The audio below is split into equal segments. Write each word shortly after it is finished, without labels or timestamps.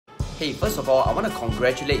Hey, first of all, I want to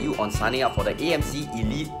congratulate you on signing up for the AMC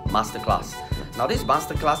Elite Masterclass. Now this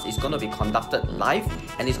masterclass is going to be conducted live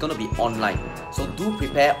and it's going to be online. So do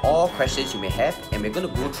prepare all questions you may have and we're going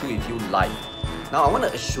to go through with you live. Now I want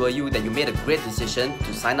to assure you that you made a great decision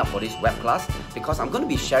to sign up for this web class because I'm going to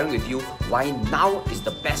be sharing with you why now is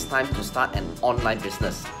the best time to start an online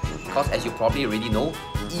business. Because as you probably already know,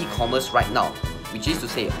 e-commerce right now, which is to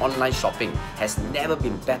say online shopping, has never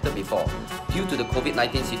been better before. Due to the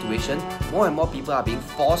COVID-19 situation, more and more people are being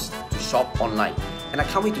forced to shop online. And I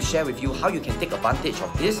can't wait to share with you how you can take advantage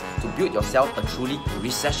of this to build yourself a truly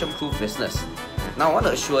recession-proof business. Now I want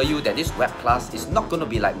to assure you that this web class is not going to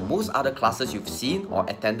be like most other classes you've seen or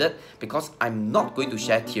attended because I'm not going to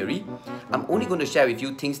share theory. I'm only going to share with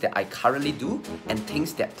you things that I currently do and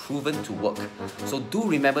things that proven to work. So do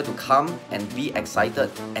remember to come and be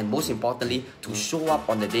excited and most importantly to show up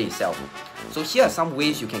on the day itself. So here are some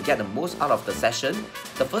ways you can get the most out of the session.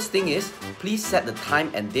 The first thing is, please set the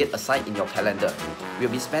time and date aside in your calendar. We'll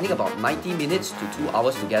be spending about 90 minutes to 2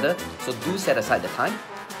 hours together, so do set aside the time.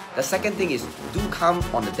 The second thing is, do come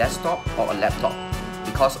on the desktop or a laptop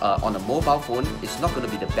because on a mobile phone, it's not going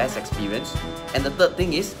to be the best experience. And the third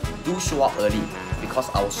thing is, do show up early because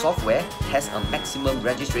our software has a maximum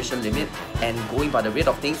registration limit and going by the rate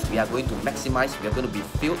of things, we are going to maximize, we are going to be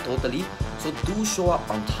filled totally. So do show up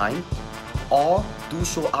on time or do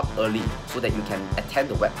show up early so that you can attend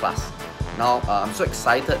the web class. Now, I'm so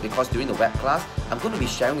excited because during the web class, I'm going to be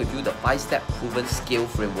sharing with you the 5-step proven scale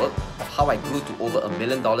framework of how I grew to over $1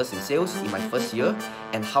 million in sales in my first year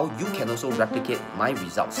and how you can also replicate my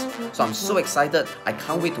results. So I'm so excited. I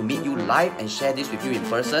can't wait to meet you live and share this with you in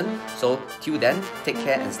person. So till then, take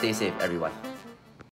care and stay safe, everyone.